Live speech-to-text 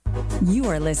You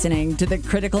are listening to the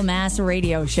Critical Mass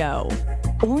Radio Show,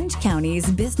 Orange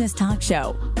County's business talk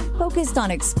show, focused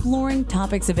on exploring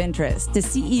topics of interest to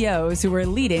CEOs who are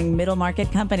leading middle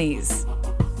market companies.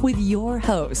 With your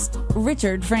host,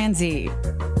 Richard Franzi.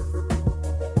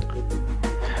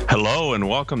 Hello and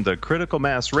welcome to Critical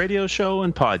Mass Radio Show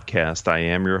and Podcast. I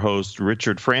am your host,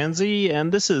 Richard Franzi,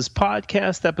 and this is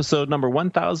podcast episode number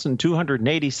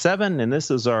 1287, and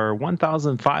this is our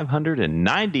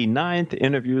 1599th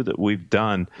interview that we've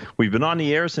done. We've been on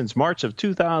the air since March of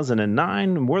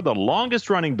 2009, and we're the longest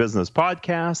running business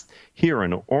podcast here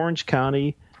in Orange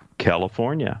County,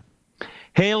 California.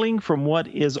 Hailing from what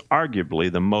is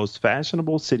arguably the most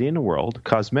fashionable city in the world,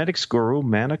 cosmetics guru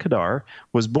Mana Kadar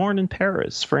was born in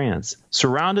Paris, France,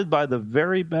 surrounded by the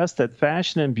very best that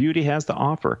fashion and beauty has to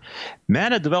offer.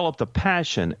 Mana developed a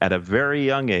passion at a very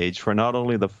young age for not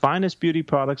only the finest beauty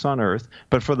products on earth,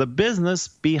 but for the business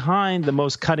behind the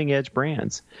most cutting-edge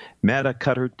brands. Mana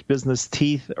cut her business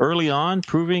teeth early on,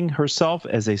 proving herself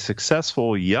as a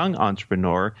successful young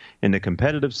entrepreneur in the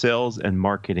competitive sales and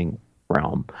marketing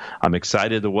realm. I'm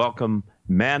excited to welcome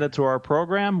Mana to our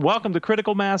program. Welcome to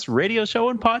Critical Mass Radio Show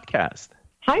and Podcast.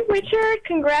 Hi, Richard.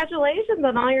 Congratulations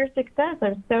on all your success.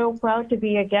 I'm so proud to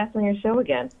be a guest on your show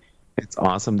again. It's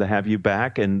awesome to have you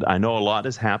back, and I know a lot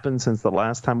has happened since the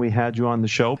last time we had you on the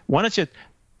show. Why don't you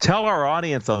tell our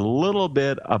audience a little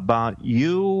bit about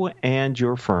you and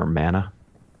your firm, Mana?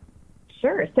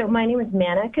 Sure. So my name is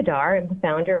Mana Kadar. I'm the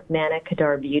founder of Mana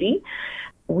Kadar Beauty.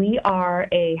 We are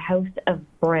a house of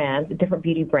brands, different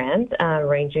beauty brands,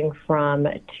 ranging from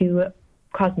 2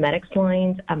 cosmetics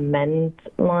lines, a men's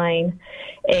line,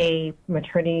 a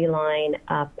maternity line,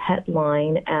 a pet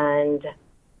line, and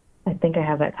I think I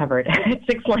have that covered.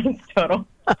 6 lines total.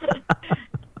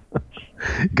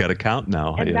 Got to count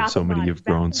now. So many, you've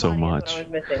grown so much.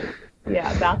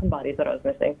 Yeah, Bath and Body is what I was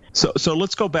missing. So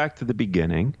let's go back to the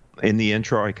beginning. In the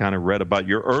intro, I kind of read about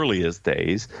your earliest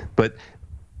days, but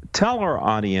tell our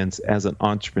audience, as an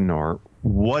entrepreneur,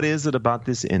 what is it about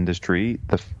this industry,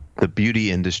 the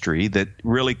beauty industry, that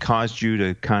really caused you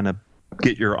to kind of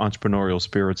get your entrepreneurial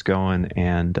spirits going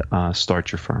and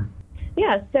start your firm?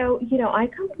 Yeah, so, I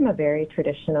come from a very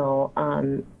traditional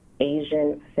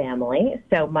Asian family.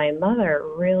 So my mother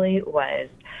really was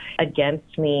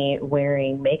against me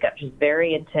wearing makeup. She's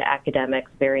very into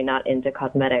academics, very not into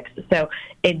cosmetics. So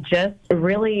it just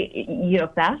really,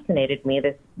 fascinated me,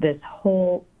 this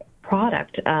whole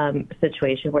product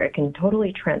situation where it can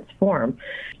totally transform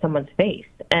someone's face.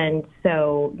 And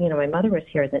so, my mother was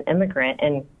here as an immigrant,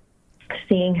 and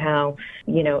seeing how,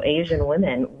 Asian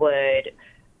women would,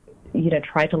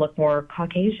 try to look more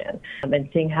Caucasian, and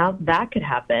seeing how that could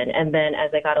happen. And then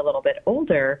as I got a little bit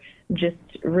older, just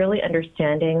really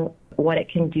understanding what it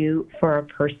can do for a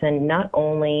person, not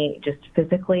only just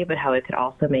physically, but how it could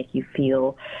also make you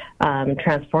feel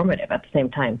transformative at the same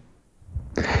time.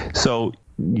 So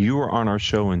you were on our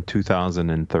show in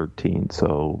 2013.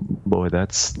 So, boy, I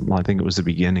think it was the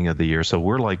beginning of the year. So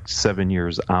we're like 7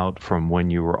 years out from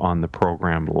when you were on the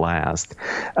program last.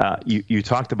 You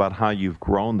talked about how you've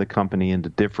grown the company into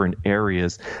different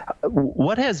areas.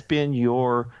 What has been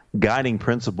your guiding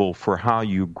principle for how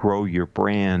you grow your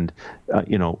brand,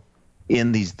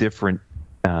 in these different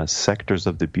sectors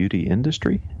of the beauty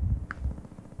industry?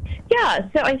 Yeah,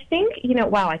 so I think,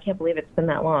 wow, I can't believe it's been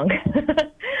that long.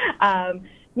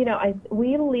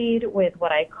 We lead with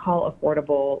what I call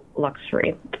affordable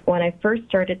luxury. When I first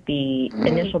started the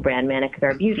initial brand, Mana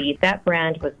Kadar Beauty, that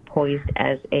brand was poised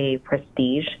as a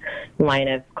prestige line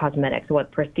of cosmetics.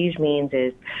 What prestige means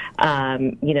is,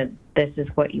 this is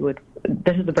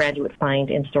the brand you would find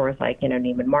in stores like,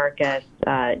 Neiman Marcus,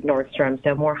 Nordstrom,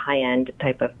 so more high-end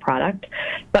type of product.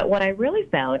 But what I really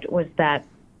found was that,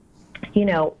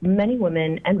 many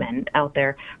women and men out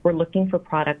there were looking for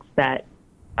products that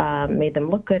made them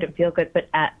look good and feel good, but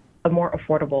at a more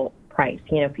affordable price.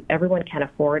 Everyone can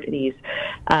afford these,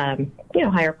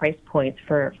 higher price points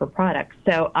for products.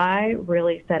 So I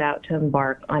really set out to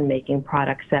embark on making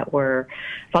products that were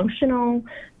functional,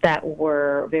 that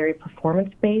were very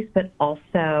performance-based, but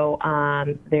also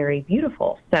very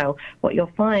beautiful. So what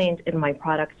you'll find in my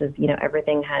products is,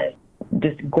 everything has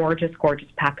this gorgeous, gorgeous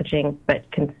packaging, but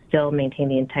can still maintain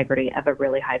the integrity of a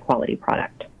really high-quality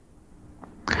product.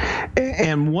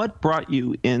 And what brought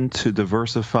you into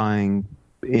diversifying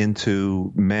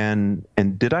into men?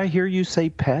 And did I hear you say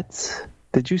pets?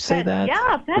 Did you say that?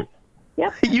 Yeah, pets.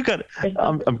 Yep. You got.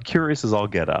 I'm curious as all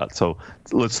get out. So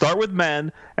let's start with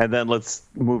men, and then let's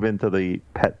move into the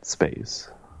pet space.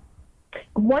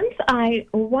 Once I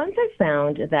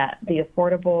found that the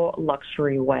affordable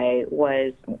luxury way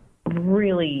was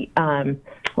really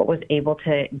what was able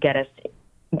to get us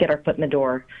get our foot in the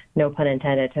door, no pun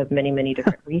intended, to many, many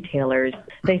different retailers.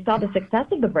 They saw the success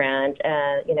of the brand,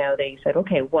 and, they said,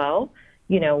 okay, well,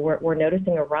 we're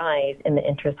noticing a rise in the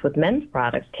interest with men's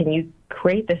products. Can you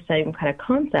create the same kind of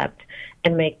concept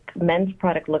and make men's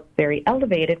product look very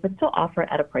elevated, but still offer it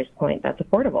at a price point that's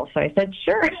affordable? So I said,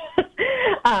 sure.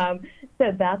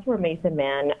 So that's where Mason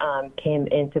Man came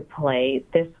into play.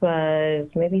 This was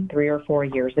maybe 3 or 4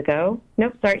 years ago.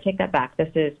 Nope, sorry, take that back.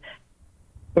 This is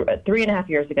 3.5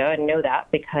 years ago. I know that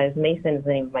because Mason is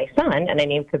the name of my son, and I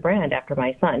named the brand after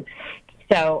my son.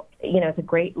 So, it's a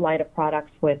great line of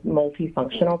products with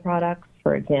multifunctional products.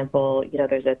 For example,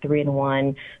 there's a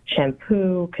 3-in-1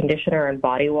 shampoo, conditioner, and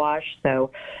body wash.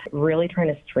 So really trying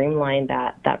to streamline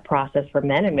that process for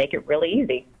men and make it really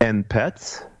easy. And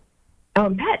pets? Oh,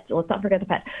 and pets. Let's not forget the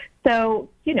pets. So,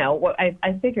 what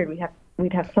I figured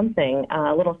we'd have something,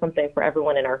 a little something for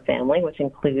everyone in our family, which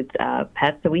includes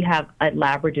pets. So we have a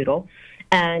Labradoodle,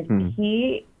 and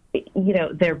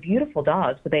they're beautiful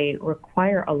dogs, but they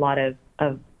require a lot of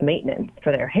maintenance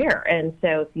for their hair. And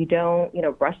so if you don't,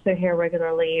 brush their hair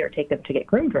regularly or take them to get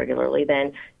groomed regularly,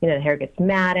 then, the hair gets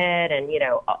matted and,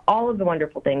 all of the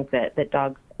wonderful things that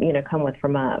dogs, come with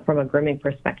from a grooming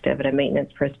perspective and a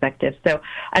maintenance perspective. So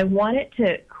I wanted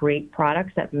to create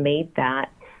products that made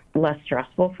that less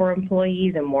stressful for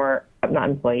employees and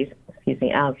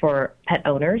for pet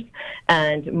owners,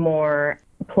 and more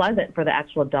pleasant for the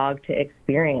actual dog to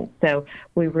experience. So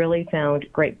we really found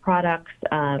great products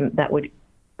that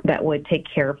would take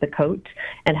care of the coat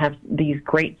and have these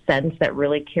great scents that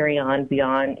really carry on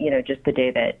beyond, just the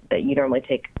day that you normally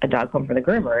take a dog home from the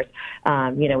groomers.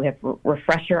 We have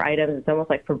refresher items. It's almost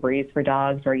like Febreze for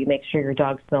dogs, where you make sure your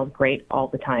dog smells great all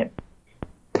the time.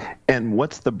 And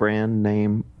what's the brand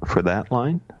name for that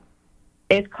line?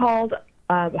 It's called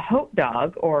Hope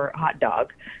Dog, or Hot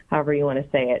Dog, however you want to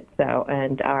say it. So,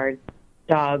 and our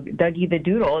dog Dougie the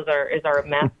Doodle is our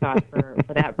mascot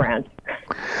for that brand.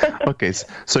 Okay,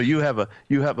 so you have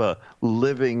a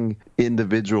living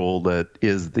individual that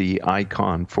is the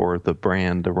icon for the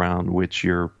brand around which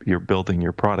you're building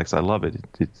your products. I love it.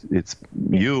 It's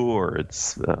you, or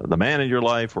it's the man in your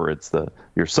life, or it's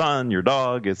your son, your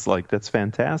dog. It's like, that's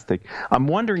fantastic. I'm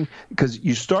wondering, because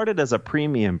you started as a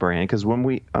premium brand, because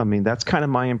that's kind of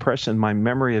my impression, my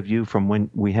memory of you from when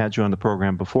we had you on the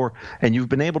program before, and you've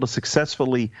been able to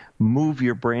successfully move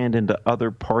your brand into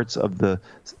other parts of the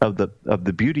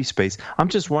beauty space. I'm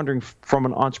just wondering, from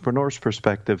an entrepreneur's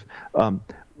perspective,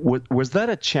 was that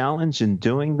a challenge in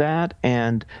doing that?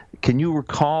 And can you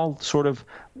recall sort of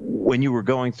when you were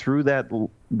going through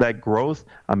that growth?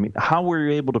 How were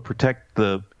you able to protect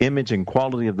the image and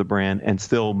quality of the brand and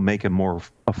still make a more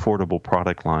affordable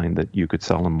product line that you could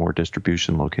sell in more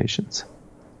distribution locations?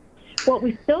 Well,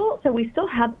 we still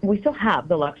have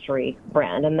the luxury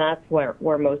brand, and that's where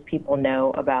most people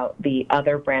know about the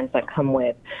other brands that come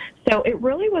with. So it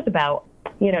really was about,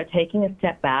 taking a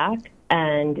step back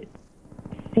and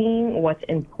seeing what's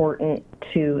important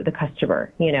to the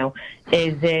customer.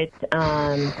 Is it,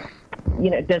 does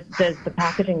the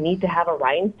packaging need to have a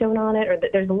rhinestone on it? Or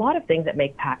there's a lot of things that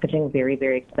make packaging very,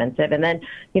 very expensive. And then,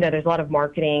 there's a lot of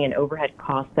marketing and overhead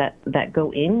costs that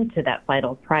go into that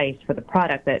final price for the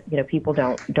product that, people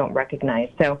don't recognize.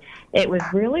 So it was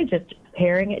really just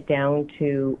paring it down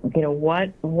to,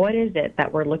 what is it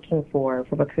that we're looking for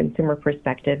from a consumer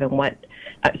perspective, and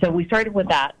so we started with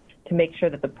that to make sure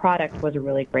that the product was a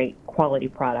really great quality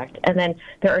product. And then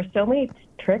there are so many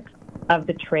tricks of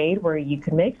the trade where you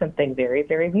can make something very,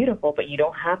 very beautiful, but you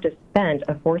don't have to spend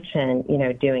a fortune,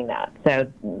 doing that.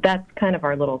 So that's kind of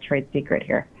our little trade secret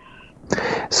here.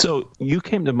 So you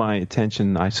came to my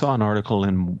attention. I saw an article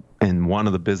in one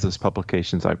of the business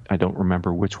publications, I don't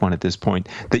remember which one at this point,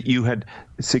 that you had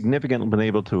significantly been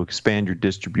able to expand your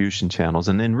distribution channels.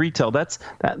 And in retail, it's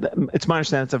my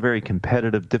understanding it's a very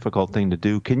competitive, difficult thing to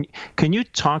do. Can you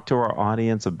talk to our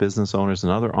audience of business owners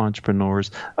and other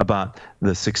entrepreneurs about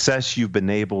the success you've been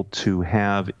able to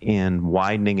have in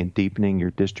widening and deepening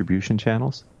your distribution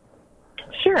channels?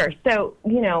 Sure. So,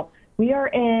 we are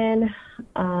in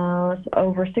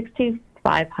over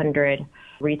 6,500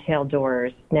 retail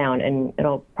doors now, and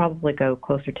it'll probably go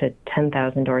closer to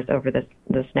 10,000 doors over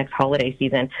this next holiday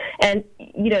season. And,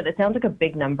 that sounds like a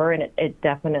big number, and it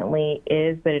definitely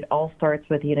is, but it all starts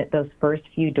with, those first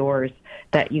few doors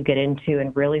that you get into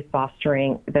and really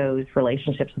fostering those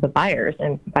relationships with the buyers.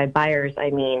 And by buyers,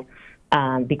 I mean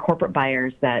the corporate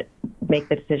buyers that make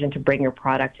the decision to bring your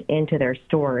product into their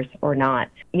stores or not.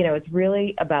 It's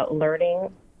really about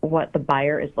learning what the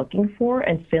buyer is looking for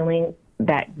and filling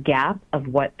that gap of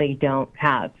what they don't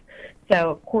have.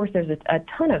 So, of course, there's a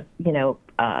ton of,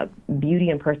 beauty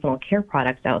and personal care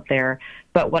products out there.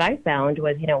 But what I found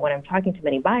was, when I'm talking to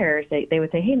many buyers, they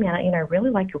would say, hey, man, I really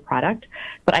like your product,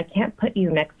 but I can't put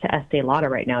you next to Estee Lauder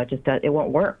right now. It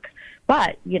won't work.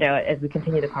 But, as we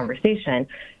continue the conversation,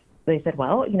 they said,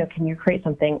 well, can you create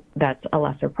something that's a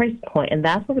lesser price point? And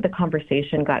that's where the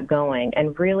conversation got going.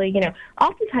 And really,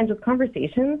 oftentimes those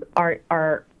conversations are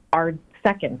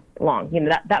seconds long.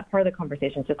 That part of the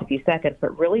conversation is just a few seconds,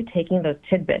 but really taking those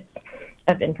tidbits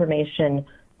of information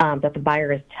that the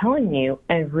buyer is telling you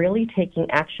and really taking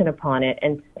action upon it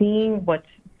and seeing what's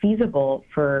feasible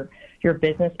for your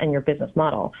business and your business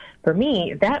model. For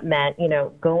me, that meant,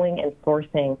 going and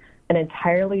sourcing an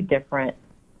entirely different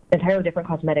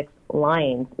cosmetics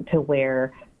lines to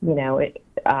where,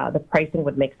 the pricing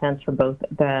would make sense for both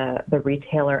the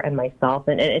retailer and myself.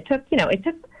 And it took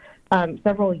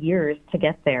several years to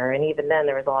get there. And even then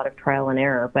there was a lot of trial and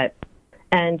error,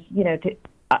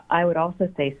 I would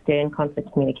also say stay in constant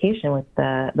communication with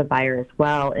the buyer as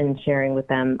well and sharing with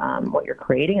them what you're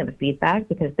creating and the feedback,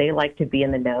 because they like to be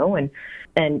in the know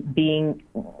and being,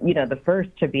 the first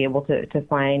to be able to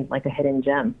find like a hidden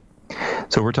gem.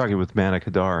 So we're talking with Manna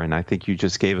Kadar, and I think you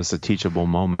just gave us a teachable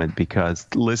moment, because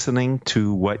listening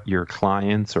to what your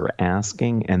clients are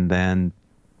asking and then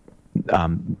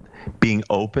being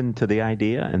open to the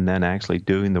idea and then actually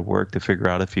doing the work to figure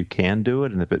out if you can do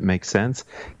it and if it makes sense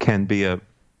can be a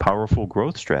powerful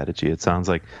growth strategy. It sounds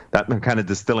like that. I'm kind of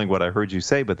distilling what I heard you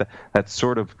say, but that's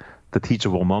sort of the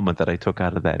teachable moment that I took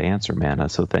out of that answer, Manna.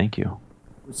 So thank you.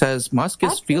 Says Musk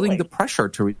is feeling the pressure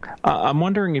to. I'm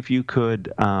wondering if you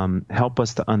could help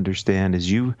us to understand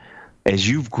as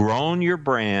you've grown your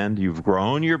brand, you've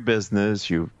grown your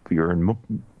business, you're in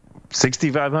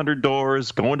 6,500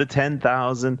 doors, going to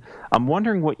 10,000. I'm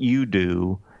wondering what you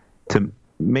do to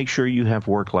make sure you have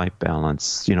work-life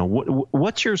balance.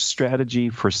 What's your strategy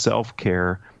for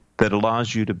self-care that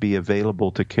allows you to be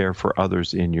available to care for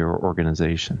others in your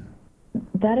organization?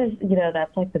 That is,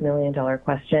 that's like the $1 million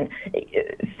question.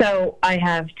 So I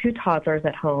have 2 toddlers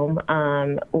at home,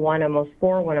 one almost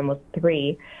 4, one almost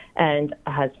 3, and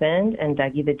a husband and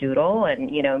Dougie the Doodle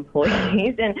and,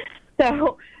 employees. And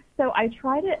so I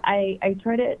try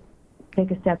to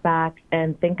take a step back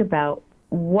and think about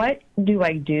what do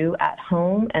I do at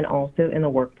home and also in the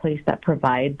workplace that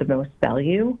provide the most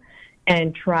value,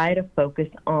 and try to focus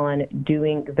on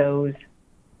doing those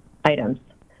items.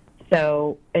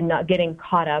 So, and not getting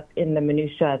caught up in the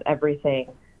minutia of everything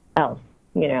else,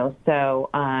 So,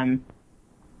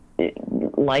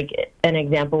 like an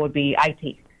example would be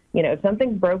IT. If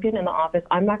something's broken in the office,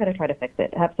 I'm not going to try to fix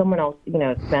it. Have someone else,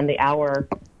 spend the hour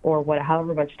or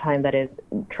however much time that is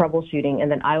troubleshooting, and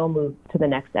then I will move to the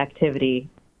next activity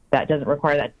that doesn't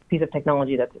require that piece of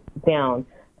technology that's down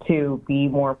to be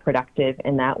more productive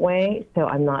in that way. So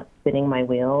I'm not spinning my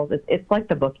wheels. It's like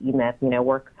the book E-Myth,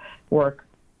 work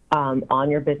on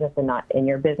your business and not in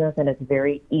your business. And it's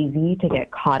very easy to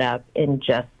get caught up in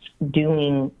just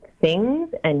doing things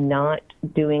and not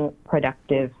doing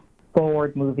productive,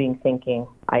 forward-moving thinking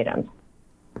items.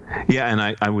 Yeah, and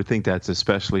I would think that's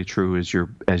especially true as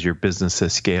your business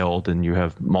has scaled and you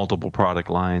have multiple product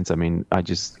lines. I mean,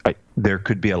 there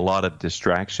could be a lot of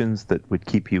distractions that would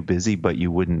keep you busy, but you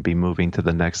wouldn't be moving to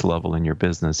the next level in your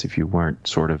business if you weren't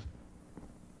sort of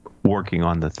working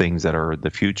on the things that are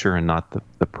the future and not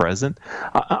the present.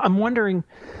 I'm wondering,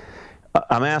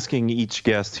 I'm asking each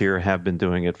guest here, have been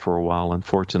doing it for a while,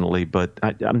 unfortunately, but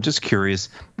I'm just curious,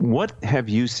 what have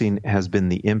you seen has been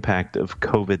the impact of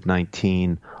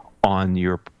COVID-19 on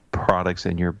your products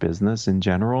and your business in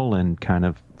general, and kind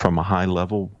of from a high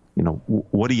level,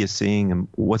 what are you seeing and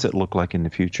what's it look like in the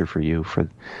future for you, for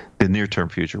the near-term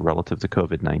future relative to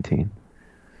COVID-19?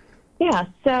 Yeah,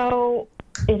 so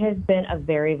it has been a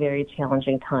very, very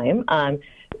challenging time. When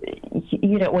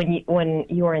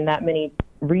you are in that many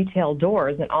retail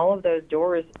doors and all of those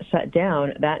doors shut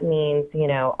down, that means,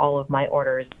 all of my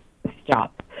orders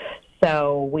stopped.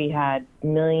 So we had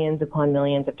millions upon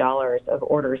millions of dollars of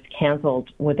orders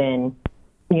canceled within,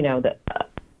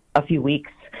 a few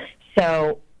weeks.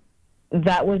 So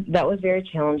that was very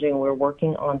challenging. We're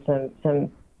working on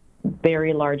some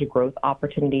very large growth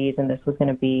opportunities, and this was going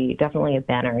to be definitely a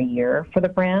banner year for the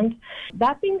brand.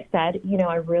 That being said,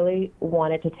 I really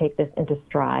wanted to take this into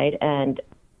stride and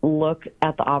look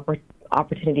at the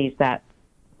opportunities that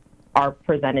are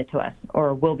presented to us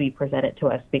or will be presented to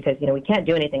us, because, we can't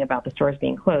do anything about the stores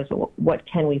being closed. So what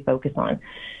can we focus on?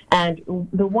 And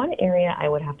the one area I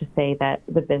would have to say that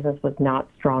the business was not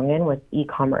strong in was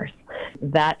e-commerce.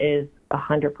 That is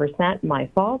 100% my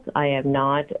fault. I am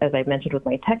not, as I mentioned with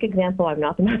my tech example, I'm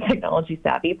not the most technology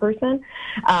savvy person.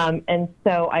 And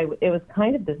so it was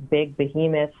kind of this big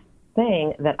behemoth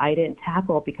thing that I didn't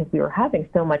tackle because we were having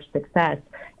so much success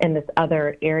in this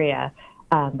other area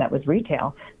that was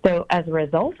retail. So as a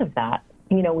result of that,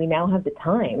 we now have the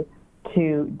time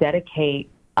to dedicate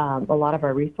a lot of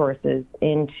our resources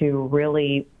into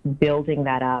really building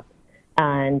that up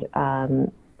and,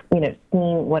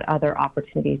 seeing what other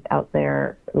opportunities out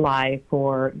there lie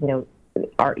for,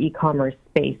 our e-commerce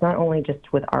space, not only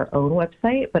just with our own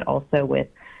website, but also with,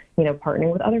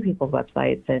 partnering with other people's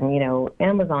websites. And,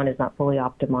 Amazon is not fully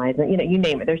optimized. And, you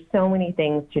name it. There's so many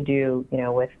things to do,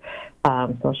 with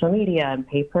social media and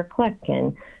pay-per-click.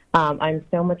 And I'm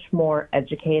so much more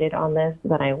educated on this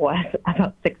than I was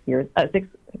about 6 years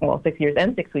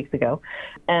and 6 weeks ago.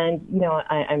 And,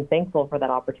 I'm thankful for that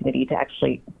opportunity to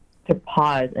actually to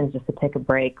pause and just to take a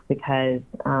break because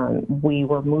we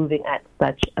were moving at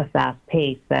such a fast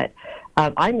pace that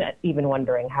I'm not even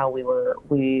wondering how we were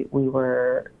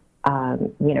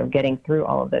getting through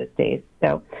all of those days.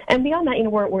 So, and beyond that,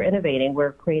 we're innovating.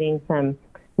 We're creating some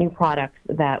new products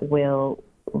that will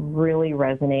really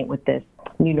resonate with this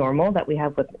new normal that we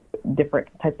have with different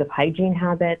types of hygiene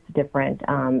habits, different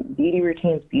beauty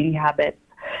routines, beauty habits.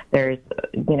 There's,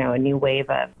 a new wave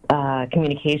of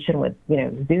communication with,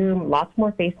 Zoom, lots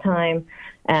more FaceTime.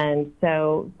 And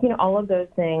so, all of those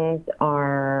things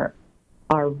are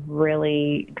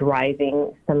really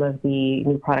driving some of the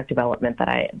new product development that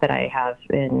I have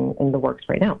in the works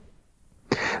right now.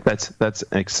 That's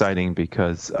exciting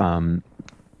because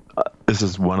this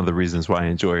is one of the reasons why I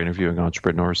enjoy interviewing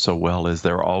entrepreneurs so well is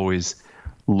they're always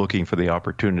looking for the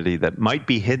opportunity that might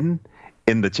be hidden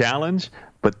in the challenge,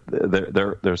 but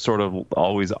they're sort of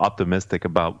always optimistic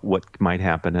about what might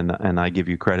happen. And I give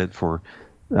you credit for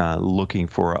looking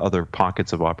for other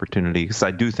pockets of opportunity because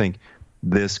I do think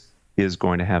this is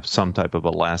going to have some type of a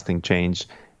lasting change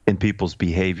in people's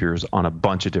behaviors on a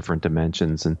bunch of different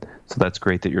dimensions. And so that's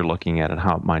great that you're looking at it,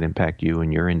 how it might impact you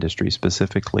and your industry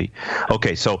specifically.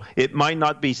 Okay, so it might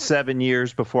not be 7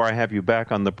 years before I have you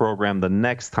back on the program the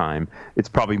next time. It's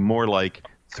probably more like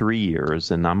 3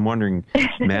 years. And I'm wondering,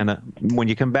 Mana, when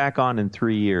you come back on in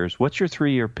 3 years, what's your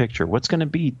 3-year picture? What's going to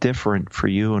be different for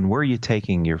you and where are you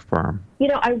taking your firm?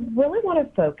 I really want to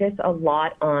focus a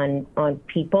lot on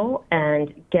people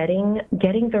and getting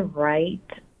the right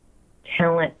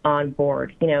talent on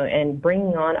board, and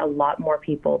bringing on a lot more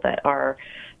people that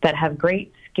have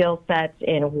great skill sets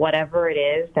in whatever it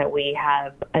is that we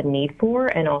have a need for,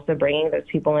 and also bringing those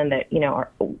people in that,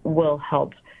 will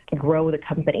help grow the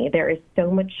company. There is so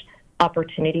much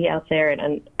opportunity out there,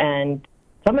 and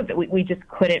some of it we just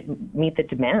couldn't meet the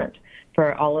demand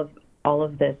for all of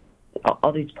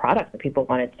these products that people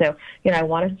wanted. So, I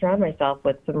want to surround myself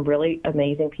with some really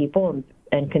amazing people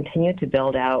and continue to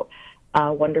build out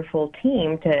a wonderful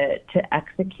team to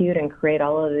execute and create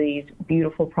all of these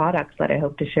beautiful products that I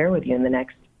hope to share with you in the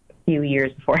next few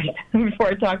years before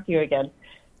I talk to you again.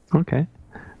 Okay,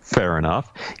 fair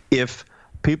enough. If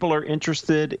people are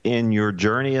interested in your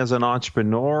journey as an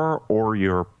entrepreneur or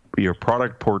your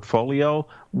product portfolio,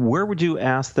 where would you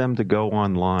ask them to go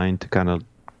online to kind of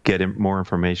get more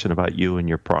information about you and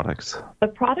your products? The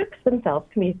products themselves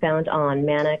can be found on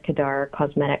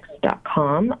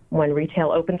ManaKedarCosmetics.com. When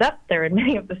retail opens up, they're in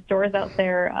many of the stores out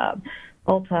there,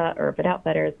 Ulta, Urban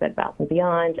Outfitters, Bed Bath &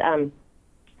 Beyond.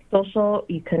 Social,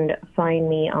 you can find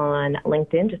me on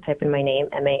LinkedIn. Just type in my name,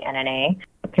 Manna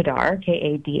Kadar, Kadar,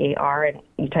 and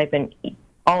you type in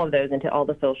all of those into all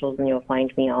the socials, and you'll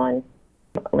find me on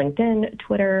LinkedIn,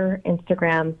 Twitter,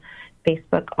 Instagram,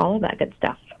 Facebook, all of that good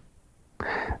stuff.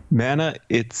 Manna,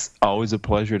 it's always a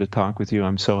pleasure to talk with you.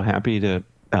 I'm so happy to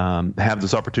have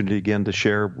this opportunity again to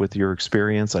share with your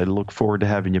experience. I look forward to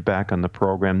having you back on the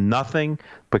program. Nothing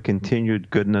but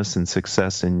continued goodness and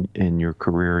success in your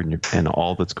career and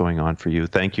all that's going on for you.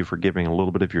 Thank you for giving a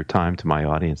little bit of your time to my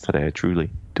audience today. I truly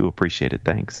do appreciate it.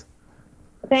 Thanks.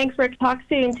 Thanks, Rick. Talk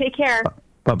soon. Take care.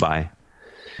 Bye-bye.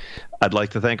 I'd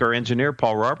like to thank our engineer,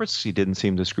 Paul Roberts. He didn't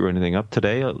seem to screw anything up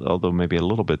today, although maybe a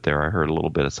little bit there. I heard a little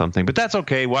bit of something, but that's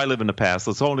okay. Why live in the past?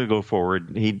 Let's only go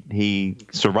forward. He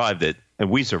survived it,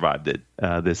 and we survived it.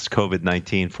 This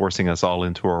COVID-19 forcing us all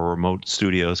into our remote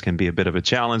studios can be a bit of a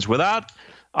challenge. Without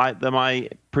my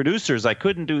producers, I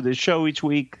couldn't do this show each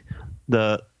week.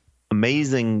 The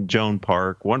amazing Joan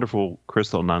Park, wonderful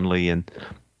Crystal Nunley, and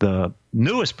the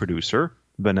newest producer,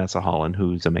 Vanessa Holland,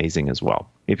 who's amazing as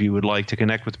well. If you would like to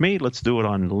connect with me, let's do it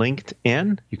on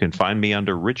LinkedIn. You can find me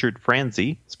under Richard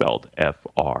Franzi, spelled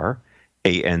Franzi.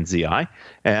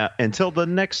 Until the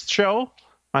next show,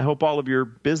 I hope all of your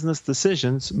business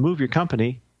decisions move your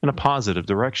company in a positive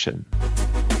direction.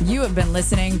 You have been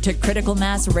listening to Critical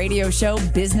Mass Radio Show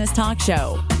Business Talk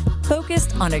Show.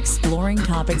 focused on exploring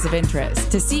topics of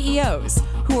interest to CEOs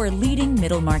who are leading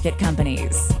middle market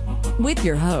companies. With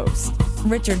your host,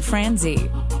 Richard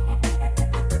Franzi.